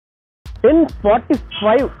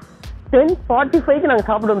10:45 10:45க்கு நாங்க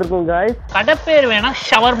சாப்பிட்டு வந்திருக்கோம் गाइस. கடை பேர் வேணா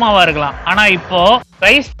ஷவர்மாவா இருக்கலாம். ஆனா இப்போ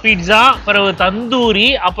ரைஸ் பீட்சா, அப்புறம் தந்தூரி,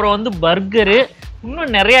 அப்புறம் வந்து பர்கரு,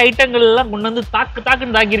 இன்னும் நிறைய ஐட்டங்கள் எல்லாம் கொண்டு வந்து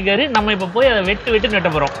தாக்குன்னு தாக்கியிருக்காரு. நம்ம இப்ப போய் அதை வெட்டு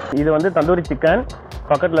நெட்ட போறோம். இது வந்து தந்தூரி சிக்கன்,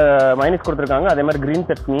 பக்கத்துல மைனஸ் கொடுத்துருக்காங்க, அதே மாதிரி கிரீன்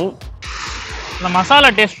சட்னி. இந்த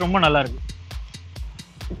மசாலா டேஸ்ட் ரொம்ப நல்லா இருக்கு.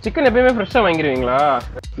 சிக்கன் எப்பயுமே ஃப்ரெஷ்ஷா வாங்கிடுவீங்களா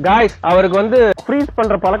गाइस? அவருக்கு வந்து ஃப்ரீஸ்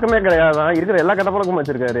பண்ற பழக்கமே கிடையாதான், இருக்கிற எல்லா கெட்ட பழக்கமும்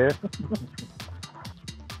வச்சிருக்காரு.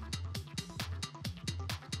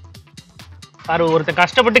 ஒருத்தர்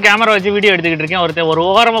கஷ்டப்பட்டு கேமரா வச்சு வீடியோ எடுத்துக்கிட்டு இருக்கேன், ஒருத்தர் ஒரு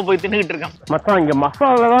ஓரமா போய் தின்னுகிட்டு இருக்கான். மச்சான் இங்க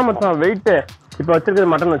மசாலா தான் மச்சான் வெயிட். இப்ப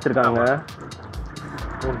வச்சிருக்கிறது மட்டன் வச்சிருக்காங்க.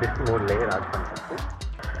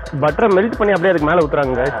 பட்டரை மெல்ட் பண்ணி அப்படியே அதுக்கு மேல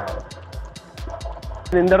ஊத்துறாங்க.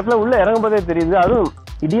 இந்த இடத்துல உள்ள இறங்கும் போதே தெரியுது, அதுவும்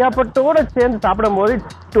இடியாப்பட்டோட சேர்ந்து சாப்பிடும் போது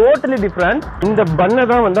டோட்டலி டிஃப்ரெண்ட். இந்த பண்ணை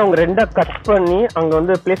தான் வந்து அவங்க ரெண்டா கட் பண்ணி அங்க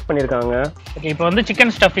வந்து பிளேஸ் பண்ணிருக்காங்க. இப்போ வந்து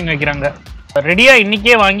சிக்கன் ஸ்டஃபிங் வைக்கிறாங்க. ரெடியா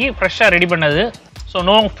இன்னைக்கே வாங்கி ஃப்ரெஷ்ஷா ரெடி பண்ணது. So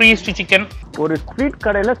no freezed chicken. ஒரு ஸ்ட்ரீட்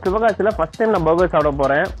கடையில சிவகாசியில ஃபர்ஸ்ட் டைம் நான் பர்கர் சாப்பிட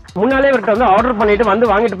போறேன். முன்னாலே இவர்கிட்ட வந்து ஆர்டர் பண்ணிட்டு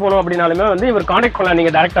வந்து வாங்கிட்டு போகணும் அப்படின்னாலுமே வந்து இவர் கான்டாக்ட் பண்ணலாம்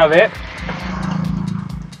நீங்க டைரக்டாவே.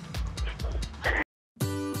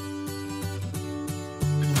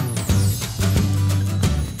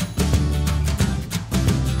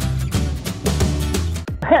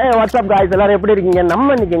 வாட்ஸ்அப் गाइस, எல்லாரும் எப்படி இருக்கீங்க?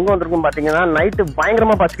 நம்ம இன்னைக்கு எங்க வந்திருக்கோம் பாத்தீங்கன்னா, நைட்டு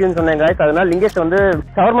பயங்கரமா பசிக்குன்னு சொன்னேன் गाइस. அதனால லிங்கேஷ் வந்து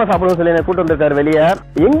ஷவர்மா சாப்பிடணும்னு சொல்லி என்ன கூட்டு வந்திருக்காரு வெளியே.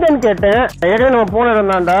 எங்கன்னு கேட்டேன், ஏற்கனவே நம்ம போன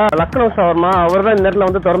இருந்தாண்டா லக்னோ ஷவர்மா, அவர் தான் இந்த நேரத்துல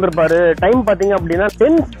வந்து திறந்திருப்பாரு. டைம் பாத்தீங்க அப்படின்னா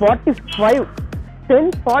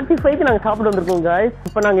 10:45 நாங்க சாப்பிட்டு வந்திருக்கோம் गाइस.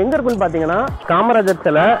 இப்ப நாங்க எங்க இருக்கோம்னு பாத்தீங்கன்னா, காமராஜர்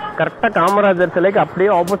சிலை, கரெக்டா காமராஜர் சிலைக்கு அப்படியே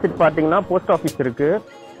ஆப்போசிட் பாத்தீங்கன்னா போஸ்ட் ஆபீஸ் இருக்கு.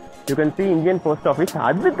 You can see Indian post office.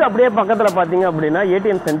 அதுக்கு அப்படியே பக்கத்துல பாத்தீங்க அப்படின்னா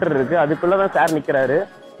ஏடிஎம் சென்டர் இருக்கு. அதுக்குள்ளதான் சார் நிக்கிறாரு.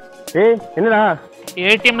 ஏய் என்னடா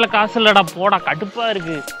ஏடிஎம்ல காசு இல்லடா, போடா கடுப்பா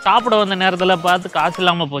இருக்கு. சாப்பிட வந்த நேரத்துல பார்த்து காசு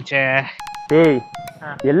இல்லாம போச்சே. ஏய்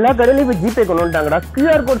எல்லா கடையிலயும் இப்ப ஜிபே கொண்டு வந்துட்டாங்கடா.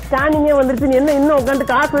 கியூஆர் கோட் ஸ்கேனிங்கே வந்துருச்சு. என்ன இன்னும் உட்காந்து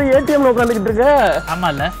காசு ஏடிஎம்ல உட்காந்துக்கிட்டு இருக்க? ஆமா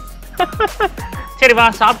இல்ல சரி வா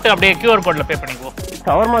சாப்பிட்டு அப்படியே கியூஆர் கோட்ல பே பண்ணிக்குவோம்.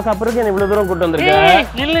 ஷவர்மா சாப்பிடுறதுக்கு என்ன இவ்வளவு தூரம் கூட்டு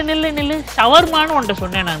வந்திருக்கேன்? நில்லு ஷவர்மான்னு உன்ட்ட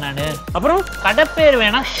சொன்னேன் நானு. அப்புறம் கடை பேர்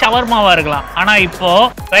வேணா ஷவர்மாவா இருக்கலாம். ஆனா இப்போ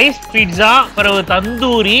ரைஸ் பீட்சா, அப்புறம்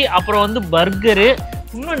தந்தூரி, அப்புறம் வந்து பர்கரு,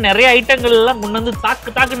 இன்னும் நிறைய ஐட்டங்கள் எல்லாம் கொண்டு வந்து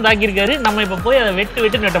தாக்குன்னு தாக்கியிருக்காரு. நம்ம இப்ப போய் அதை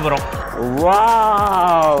வெட்டு நெட்ட போறோம். வா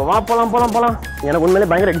போலாம். எனக்கு உண்மையிலே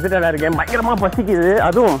பயங்கர எக்ஸைட்டடா இருக்கேன். பயங்கரமா பசிக்குது.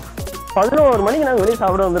 அதுவும் 11 மணிக்கு நாங்க வெளியே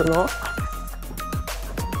சாப்பிட வந்திருக்கோம்.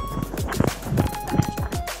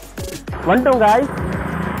 வந்துட்டோம் गाइस.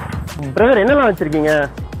 பிரதர் என்னெல்லாம் வச்சிருக்கீங்க?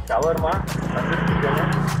 Shawarma, tandoori chicken,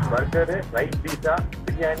 burger, rice pizza,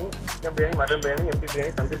 biryani, chicken biryani, mutton biryani, empty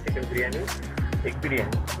biryani, tandoori chicken biryani, egg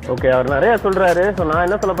biryani. Okay, அவர் நிறைய சொல்றாரு. ஸோ நான்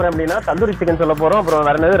என்ன சொல்ல போறேன் அப்படின்னா, தந்தூரி சிக்கன் சொல்ல போறோம். அப்புறம்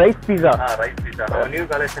வேற என்னது ரைஸ் பீஸா. ரைஸ் பீட்சா நியூ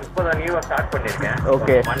கலெக்ஷன் இப்போ தான் நியூவா ஸ்டார்ட் பண்ணிருக்கேன்.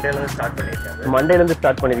 ஓகே, மண்டேல இருந்து ஸ்டார்ட் பண்ணிருக்கேன். மண்டேல இருந்து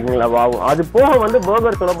ஸ்டார்ட் பண்ணிருக்கீங்களா? வாவ். அது போக வந்து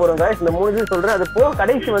பர்கர் சொல்ல போறோம் गाइस. இந்த 3 இது சொல்றேன். அது போக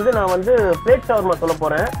கடைசி வந்து நான் வந்து பிளேட் ஷவர்மா சொல்ல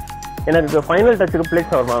போறேன். எனக்கு ஃபைனல் டச்சுக்கு பிளேட்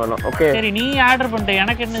ஷவர்மா வேணும். ஓகே சரி, நீ ஆர்டர் பண்ணிட்ட,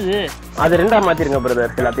 எனக்கு என்னது? அது ரெண்டா மாத்திருங்க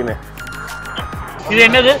பிரதர் எல்லாத்தையுமே. இது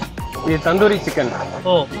என்னது? இது தந்தூரி சிக்கன்.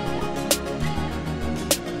 ஓ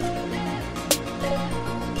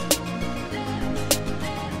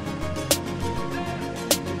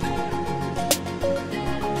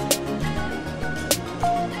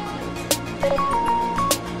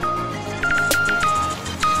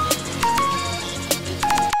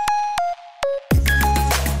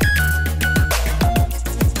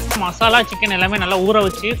மசாலா சிக்கன் எல்லாமே நல்லா ஊற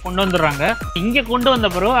வச்சு கொண்டு வந்துடுறாங்க. இங்கே கொண்டு வந்த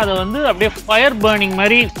பிறகு அதை வந்து அப்படியே ஃபயர் பர்னிங்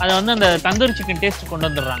மாதிரி அதை வந்து அந்த தந்தூரி சிக்கன் டேஸ்ட் கொண்டு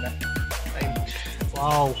வந்துடுறாங்க.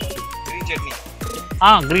 Wow, green chutney.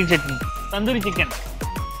 Green chutney, tandoori chicken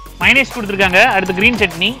minus கொடுத்துருக்காங்க. அடுத்து கிரீன்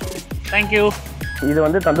சட்னி. தேங்க்யூ. இது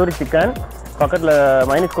வந்து தந்தூரி சிக்கன், பக்கத்தில்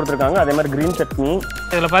மைனஸ் கொடுத்துருக்காங்க, அதே மாதிரி கிரீன் சட்னி.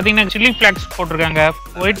 இதில் பார்த்தீங்கன்னா சில்லி ஃப்ளாக்ஸ் போட்டிருக்காங்க,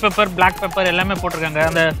 ஒயிட் பெப்பர், பிளாக் பெப்பர் எல்லாமே போட்டிருக்காங்க.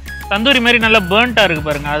 அந்த தந்தூரி மாதிரி நல்லா பேர்ன்ட்டாக இருக்குது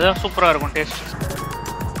பாருங்க, அதுதான் சூப்பராக இருக்கும் taste.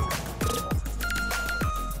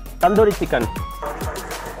 Tandoori chicken.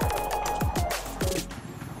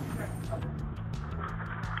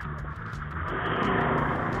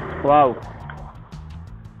 Wow,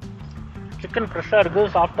 chicken ஃப்ரெஷ்ஷாக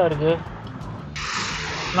இருக்குது, சாஃப்டாக இருக்குது.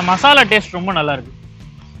 இந்த மசாலா டேஸ்ட் ரொம்ப நல்லா இருக்கு.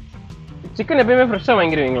 சிக்கன் எப்பயுமே ஃப்ரெஷ்ஷா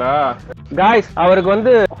வாங்கிடுவீங்களா गाइस? அவருக்கு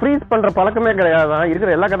வந்து ஃப்ரீஸ் பண்ற பழக்கமே கிடையாதான்,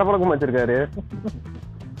 இருக்கிற எல்லா கெட்ட பழக்கமும் வச்சிருக்காரு.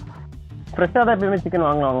 ஃப்ரெஷ்ஷா தான் எப்பயுமே சிக்கன்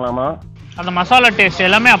வாங்கலாமா? அந்த மசாலா டேஸ்ட்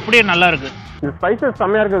எல்லாமே அப்படியே நல்லா இருக்கு. இந்த ஸ்பைசஸ்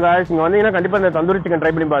செம்மையா இருக்கு गाइस. இங்க வந்தீங்கன்னா கண்டிப்பா இந்த தந்தூரி சிக்கன்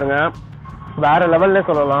ட்ரை பண்ணி பாருங்க. வேற லெவல்ல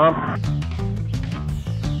சொல்லலாம்.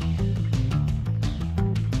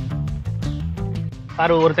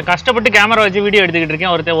 ஒருத்தர் கஷ்டப்பட்டு கேமரா வச்சு வீடியோ எடுத்துக்கிட்டு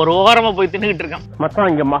இருக்கேன், ஒருத்தர் ஒரு ஓரமா போய் தின்னுகிட்டு இருக்கான். மச்சான்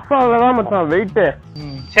இங்க மசாலா தான் மச்சான் வெயிட்.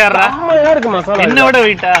 சரிடா, செம்மையா இருக்கு மசாலா. என்ன விட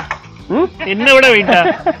வெயிட்டா? என்ன விட வெயிட்டா?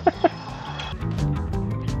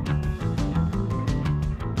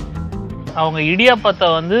 அவங்க இடியாப்பத்தை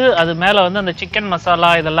வந்து அது மேல வந்து அந்த சிக்கன்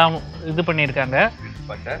மசாலா இதெல்லாம் இது பண்ணியிருக்காங்க.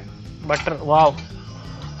 Butter wow.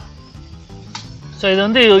 ஸோ இது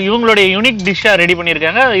வந்து இவங்களுடைய யூனிக் டிஷ்ஷாக ரெடி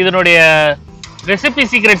பண்ணியிருக்காங்க. இதனுடைய ரெசிபி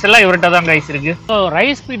சீக்ரெட்ஸ் எல்லாம் இவர்கிட்ட தான் கைஸ் இருக்கு. ஸோ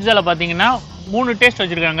ரைஸ் பீட்சாவில் பார்த்தீங்கன்னா 3 டேஸ்ட்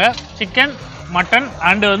வச்சுருக்காங்க. சிக்கன், மட்டன்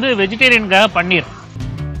அண்ட் வந்து வெஜிடேரியனுக்காக பன்னீர்.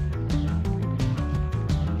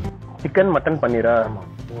 Chicken, mutton, பன்னீரா?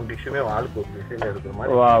 3 டிஷ்ஷுமே ஆளுக்கு ஒரு டிஷ்ஷில் இருக்கிற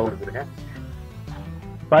மாதிரி கொடுத்துருக்கேன்.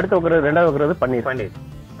 அடுத்து வைக்கிறது, ரெண்டாவது வைக்கிறது பன்னீர். பன்னீர்.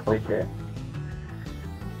 ஓகே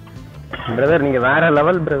பிரதர், நீங்க வேற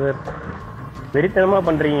லெவல் பிரதர், வெறித்தனமா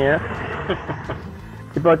பண்றீங்க.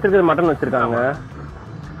 இப்ப வச்சிருக்கிறது மட்டன் வச்சிருக்காங்க.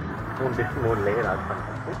 3 டிஷ் 3 லேயர் ஆட்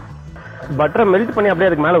பண்ணுங்க. பட்டரை மெல்ட் பண்ணி அப்படியே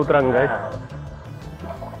அதுக்கு மேல ஊத்துறாங்க.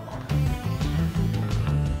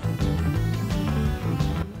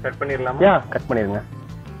 கட் பண்ணிரலாமா? யா, கட் பண்ணிருங்க.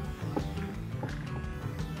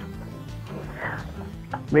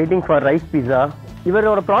 வெயிட்டிங் ஃபார் ரைஸ் பீஸா.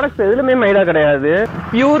 இவரோட ப்ராடக்ட்ஸ் எதுலுமே மைதா கிடையாது,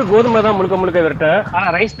 பியூர் கோதுமை தான் முழுக்க முழுக்க இவர்கிட்ட. ஆனா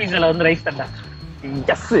ரைஸ் பீஸால வந்து ரைஸ் தட்டா.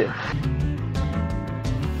 எஸ்.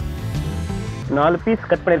 4 பீஸ்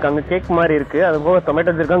கட் பண்ணிருக்காங்க, கேக் மாதிரி இருக்கு. அது போக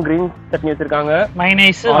டொமேட்டோ வச்சிருக்காங்க, கிரீன் சட்னி வச்சிருக்காங்க,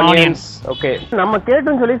 மைனஸ், ஆனியன்ஸ். ஓகே, நம்ம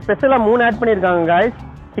கேட்டுன்னு சொல்லி ஸ்பெஷலா 3 ஆட் பண்ணிருக்காங்க गाइस.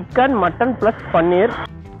 சிக்கன், மட்டன் பிளஸ் பன்னீர்.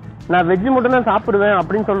 நான் வெஜ் மட்டும் தான் சாப்பிடுவேன்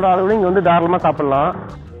அப்படின்னு சொல்ற ஆளுங்களும் இங்க வந்து தாராளமா சாப்பிடலாம்.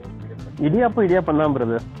 இடியாப்பம் தான்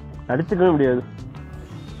பிரதர், அடிச்சுக்கவே முடியாது.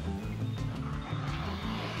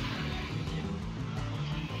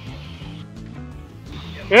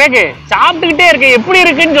 சாப்பிட்டுக்கிட்டே இருக்க, எப்படி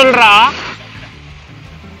இருக்குன்னு சொல்றா.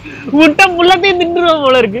 முட்டை புள்ளத்தையும் தின்றுவோம்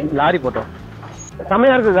போல இருக்கு. லாரி போட்டோம்,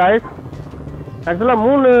 செமையா இருக்கு गाइस. ஆக்சுவலா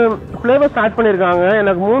 3 ஃபிளேவர்ஸ் ஆட் பண்ணிருக்காங்க.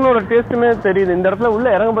 எனக்கு 3ஓட டேஸ்ட்டுமே தெரியுது, இந்த இடத்துல உள்ள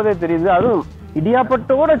இறங்கும் போதே தெரியுது. அதுவும்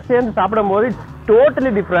இடியாப்பத்தோட சேர்ந்து சாப்பிடும் போது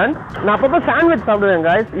டோட்டலி டிஃப்ரெண்ட். நான் அப்பப்போ சாண்ட்விச் சாப்பிடுவேன்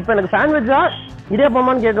गाइस. இப்போ எனக்கு சாண்ட்விச்சா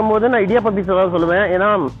இடியாப்பமான்னு கேட்கும் போது நான் இடியாப்ப பீஸா தான் சொல்லுவேன். ஏன்னா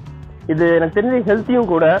இது எனக்கு தெரிஞ்ச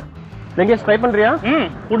ஹெல்த்தியும் கூட. நீங்க ட்ரை பண்றியா?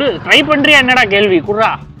 குடு. ட்ரை பண்றியா என்னடா கேள்வி, குடுறா.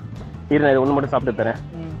 இரு, நான் இது ஒன்று மட்டும் சாப்பிட்டு தரேன்.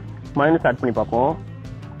 மைனஸ் ஆட் பண்ணி பார்ப்போம்.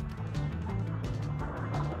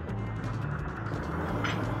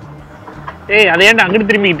 ஏய், அதை ஏன்டா அங்கிட்டு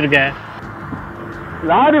திரும்பிக்கிட்டு இருக்க?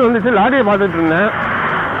 லாரி வந்துச்சு, லாரியை பார்த்துட்டு இருந்தேன்.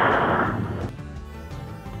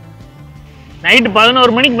 நைட்டு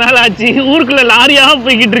 11 மணிக்கு மேல ஆச்சு, ஊருக்குள்ள லாரியா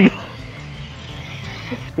போய்கிட்டு இருக்கு.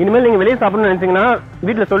 இனிமேல் நீங்க வெளியே சாப்பிடணும்னு நினைச்சீங்கன்னா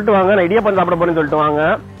வீட்டுல சொல்லிட்டு வாங்க, நான் இடியாப்பம் சாப்பிட போறேன்னு சொல்லிட்டு வாங்க.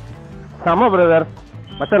 சம பிரதர்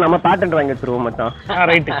மச்சான், நம்ம பேட்டன்ட் வாங்கி வச்சிருவோம் மச்சான்.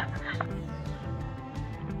 ரைட்டு.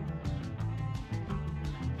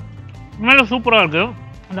 உண்மையில சூப்பரா இருக்கு.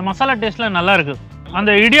 அந்த மசாலா டேஸ்ட்ல நல்லா இருக்கு.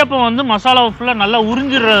 அந்த இடியாப்பம் வந்து மசாலா ஃபுல்லா நல்லா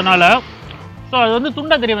உறிஞ்சிடுறதுனால ஸோ அது வந்து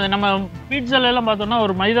துண்டா தெரியாது. நம்ம பீட்சால எல்லாம் பார்த்தோம்னா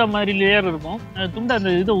ஒரு மைதா மாதிரி லேயர் இருக்கும், அது துண்டா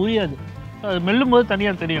அந்த இது உரியாது. ஸோ அது மெல்லும் போது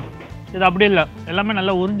தனியா தெரியும். இது அப்படி இல்லை, எல்லாமே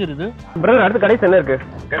நல்லா உறிஞ்சிருது. பிரதர், அடுத்து கடைசி என்ன இருக்கு?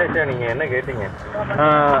 கடைசியா நீங்க என்ன கேட்டீங்க?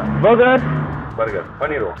 பர்கர்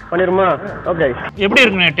பண்ணிருமா? ஓகே, எப்படி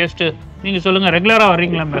இருக்குங்க டேஸ்ட்? நீங்க சொல்லுங்க, ரெகுலரா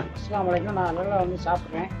வர்றீங்களா? அஸ்ஸலாமு அலைக்கும். நான் நல்லா வந்து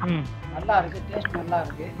சாப்பிட்றேன். நல்லா இருக்கு, டேஸ்ட் நல்லா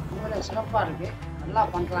இருக்கு, உண்மையிலே சிறப்பா இருக்கு, நல்லா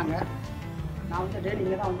பண்றாங்க. நான் வந்து டெய்லி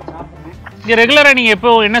இங்கே தான் வந்து சாப்பிட்றேன். இங்கே ரெகுலரா நீங்க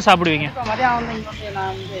எப்போ என்ன சாப்பிடுவீங்க? இப்போ மதியம் வந்து இங்கே வந்து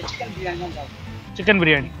நான் வந்து சிக்கன் பிரியாணி தான் சாப்பிடுவேன். சிக்கன்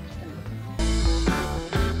பிரியாணி.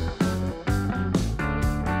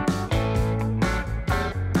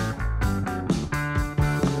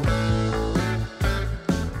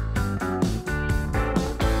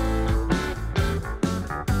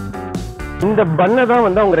 இந்த பண்ணை தான்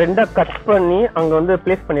வந்து அவங்க 2ஆ கட் பண்ணி அங்க வந்து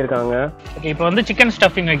பிளேஸ் பண்ணிருக்காங்க. ஓகே, இப்போ வந்து சிக்கன்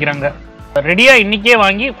ஸ்டஃபிங் வைக்கிறாங்க. ரெடியா இன்னைக்கே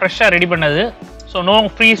வாங்கி ஃப்ரெஷ்ஷா ரெடி பண்ணது. So no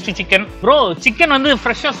ஃப்ரீஸ்ட் chicken. Bro, chicken வந்து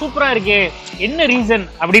ஃப்ரெஷ்ஷா சூப்பரா இருக்கே, என்ன ரீசன்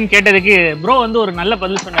அப்படின்னு கேட்டதுக்கு ப்ரோ வந்து ஒரு நல்ல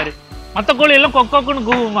பதில் சொன்னாரு. மற்ற கோழி எல்லாம் கொக்கோக்குன்னு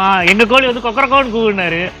கூவுமா, எங்க கோழி வந்து கொக்கரக்கோன்னு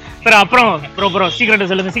கூவுனாரு. அப்புறம் ப்ரோ சீக்கிரட்டை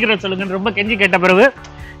சொல்லுங்கன்னு ரொம்ப கெஞ்சி கேட்ட பிறகு,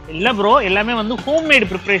 இல்லை ப்ரோ எல்லாமே வந்து ஹோம்மேட்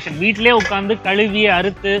ப்ரிப்பரேஷன், வீட்டிலே உட்காந்து கழுவி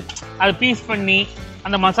அறுத்து அதை பீஸ் பண்ணி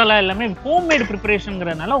அந்த மசாலா எல்லாமே ஹோம்மேட்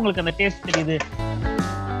ப்ரிப்பரேஷன்ங்கிறதுனால உங்களுக்கு அந்த டேஸ்ட் தெரியுது.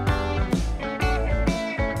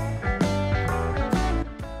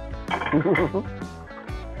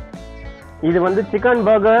 இது வந்து chicken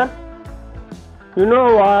burger. You know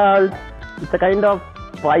what? It's a kind of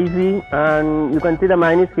spicy and you can see the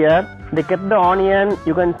mayonnaise here. They kept the onion.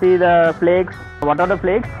 You can see the flakes. What are the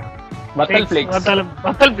flakes? Vatal flakes.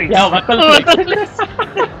 Vatal flakes. Yeah, vatal flakes.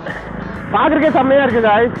 பாக்குறதுக்கே செம்மையா இருக்கு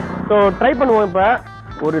guys. So try பண்ணுவோம். இப்ப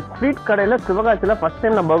ஒரு street கடையில சிவகாசியில first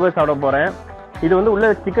time நான் burger சாப்பிட போறேன். இது வந்து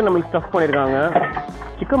உள்ள சிக்கன் நம்மளுக்கு ஸ்டஃப் பண்ணிருக்காங்க.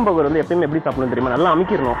 சிக்கன் பர்கர் வந்து எப்பயுமே எப்படி சாப்பிடணும் தெரியுமா? நல்லா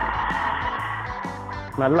அமுக்கிடணும்,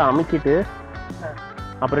 நல்லா அமுக்கிட்டு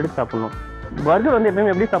அப்புறம் எடுத்து சாப்பிடணும். பர்கர் வந்து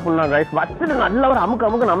எப்பயுமே எப்படி சாப்பிடணும் ரைஸ் வச்சுட்டு நல்லா ஒரு அமுக்கு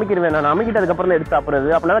அமுக்கிடுவேன். நான் அமுக்கிட்டு அதுக்கப்புறம் எடுத்து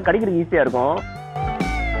சாப்பிடுறது, அப்படின்னா கடிக்கிறது ஈஸியா இருக்கும்.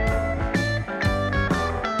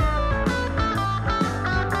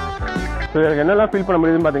 ஸோ எனக்கு என்னெல்லாம் ஃபீல் பண்ண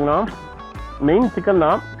முடியுதுன்னு பார்த்தீங்கன்னா மெயின் சிக்கன்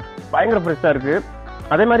தான் பயங்கர ஃப்ரெஷ்ஷாக இருக்குது.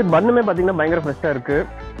 அதே மாதிரி பன்னுமே பார்த்தீங்கன்னா பயங்கர ஃப்ரெஷ்ஷாக இருக்குது.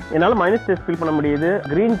 என்னால் மைனஸ் டேஸ்ட் ஃபீல் பண்ண முடியுது,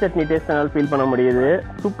 கிரீன் சட்னி டேஸ்ட் என்னால் ஃபீல் பண்ண முடியுது.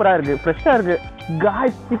 சூப்பராக இருக்குது, ஃப்ரெஷ்ஷாக இருக்குது.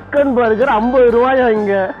 காய்ஸ் சிக்கன் பர்கர் 50 ரூபாயா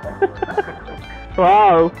இங்கே.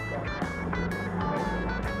 வாவ்.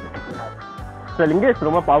 ஸோ லிங்கேஷ்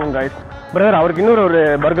ரொம்ப பாவம் காய்ஸ். பிரதர் அவருக்கு இன்னொரு ஒரு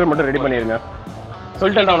பர்கர் மட்டும் ரெடி பண்ணிடுங்க.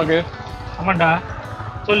 சொல்லிட்டேன்டா உனக்கு. ஆமாண்டா,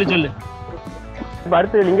 சொல்லு. இப்போ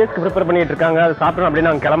அடுத்து லிங்கேஷ்க்கு ப்ரிப்பேர் பண்ணிட்டு இருக்காங்க, அதை சாப்பிடணும் அப்படின்னு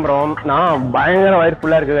நாங்கள் கிளம்புறோம். நான் பயங்கர வயிறு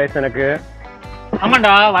ஃபுல்லாக இருக்கு கைஸ் எனக்கு.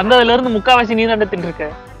 ஆமாண்டா, வந்ததுல இருந்து முக்காவாசி நீ தான் தின்னு இருக்க.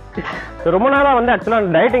 ரொம்ப நாளாக வந்து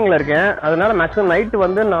ஆக்சுவலாக டயட்டிங்கில் இருக்கேன். அதனால மேக்ஸிமம் நைட்டு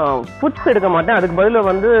வந்து நான் ஃபுட்ஸ் எடுக்க மாட்டேன். அதுக்கு பதில்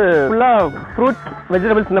வந்து ஃபுல்லாக ஃப்ரூட்ஸ்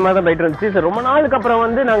வெஜிடபிள்ஸ் இந்த மாதிரி தான் போயிட்டு இருந்துச்சு. ஸோ ரொம்ப நாளுக்கு அப்புறம்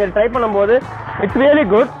வந்து நாங்கள் ட்ரை பண்ணும்போது இட்ஸ் ரியலி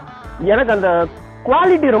குட். எனக்கு அந்த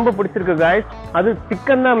குவாலிட்டி ரொம்ப பிடிச்சிருக்கு கைஸ். அது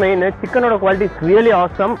சிக்கன் தான் மெயின். சிக்கனோட குவாலிட்டி இஸ் ரியலி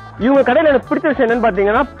ஆசம். இவங்க கடையில் எனக்கு பிடிச்ச விஷயம் என்னன்னு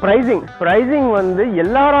பார்த்தீங்கன்னா ப்ரைசிங் வந்து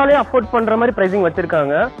எல்லாராலையும் அஃபோர்ட் பண்ற மாதிரி ப்ரைசிங்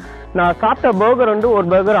வச்சிருக்காங்க. நான் சாப்பிட்ட பர்கர் வந்து ஒரு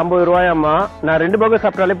பர்கர் 50 ரூபாயாமா. நான் 2 பர்கர்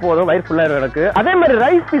சாப்பிட்டாலே போதும், வயிறு ஃபுல்லாக எனக்கு. அதே மாதிரி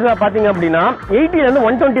ரைஸ் பீஸா பாத்தீங்க அப்படின்னா 80 இருந்து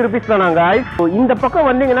 120 ருபீஸ் தான் நாங்க. இந்த பக்கம்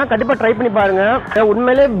வந்தீங்கன்னா கண்டிப்பா ட்ரை பண்ணி பாருங்க.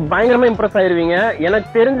 உண்மையிலே பயங்கரமா இம்ப்ரெஸ் ஆயிருவீங்க. எனக்கு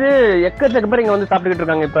தெரிஞ்சு எக்கச்சக்க பேர் இங்க வந்து சாப்பிட்டுக்கிட்டு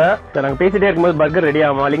இருக்காங்க. இப்ப நாங்க பேசிட்டே இருக்கும்போது பர்கர் ரெடி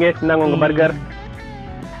ஆமா. லிங்கேஷ் இருந்தாங்க உங்க பர்கர்.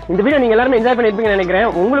 இந்த வீடியோ நீங்க எல்லாருமே என்ஜாய் பண்ணிருப்பீங்கன்னு நினைக்கிறேன்.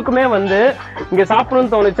 உங்களுக்குமே வந்து இங்க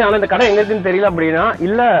சாப்பிடணும்னு தோணுச்சு, ஆனா இந்த கடை எங்க இருக்குன்னு தெரியல அப்படின்னா,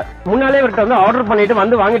 இல்ல முன்னாலே இவர்கிட்ட வந்து ஆர்டர் பண்ணிட்டு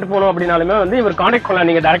வந்து வாங்கிட்டு போகணும் அப்படின்னாலுமே வந்து இவர் கான்டாக்ட் பண்ணலாம்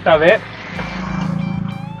நீங்க டைரக்டாவே.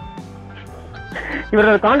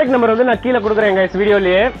 இவரோட கான்டாக்ட் நம்பர் வந்து நான் கீழே கொடுக்குறேன் guys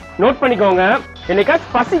வீடியோலயே, நோட் பண்ணிக்கோங்க.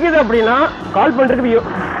 என்னைக்காச்சும் பசிக்குது அப்படின்னா கால் பண்றதுக்கு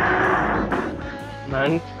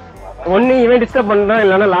ஒன்னு இவன் டிஸ்டர்ப் பண்றான்,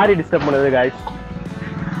 இல்லைன்னா லாரி டிஸ்டர்ப் பண்ணுது guys.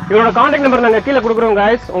 இவரோட கான்டாக்ட் நம்பர் நாங்க கீழே கொடுக்குறோம்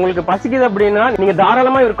guys. உங்களுக்கு பசிக்குது அப்படின்னா நீங்க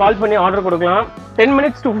தாராளமா இவர் கால் பண்ணி ஆர்டர் கொடுக்கலாம். 10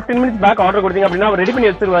 minutes to 15 minutes back order கொடுத்தீங்க அப்படின்னா அவர் ரெடி பண்ணி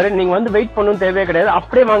வச்சிருவாரு. நீங்க வந்து வெயிட் பண்ணணும் தேவையே கிடையாது.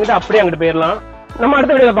 அப்படியே வாங்கிட்டு அப்படியே அங்கிட்டு போயிடலாம். நம்ம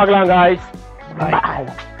அடுத்த வீடியோல பார்க்கலாம் guys. Bye.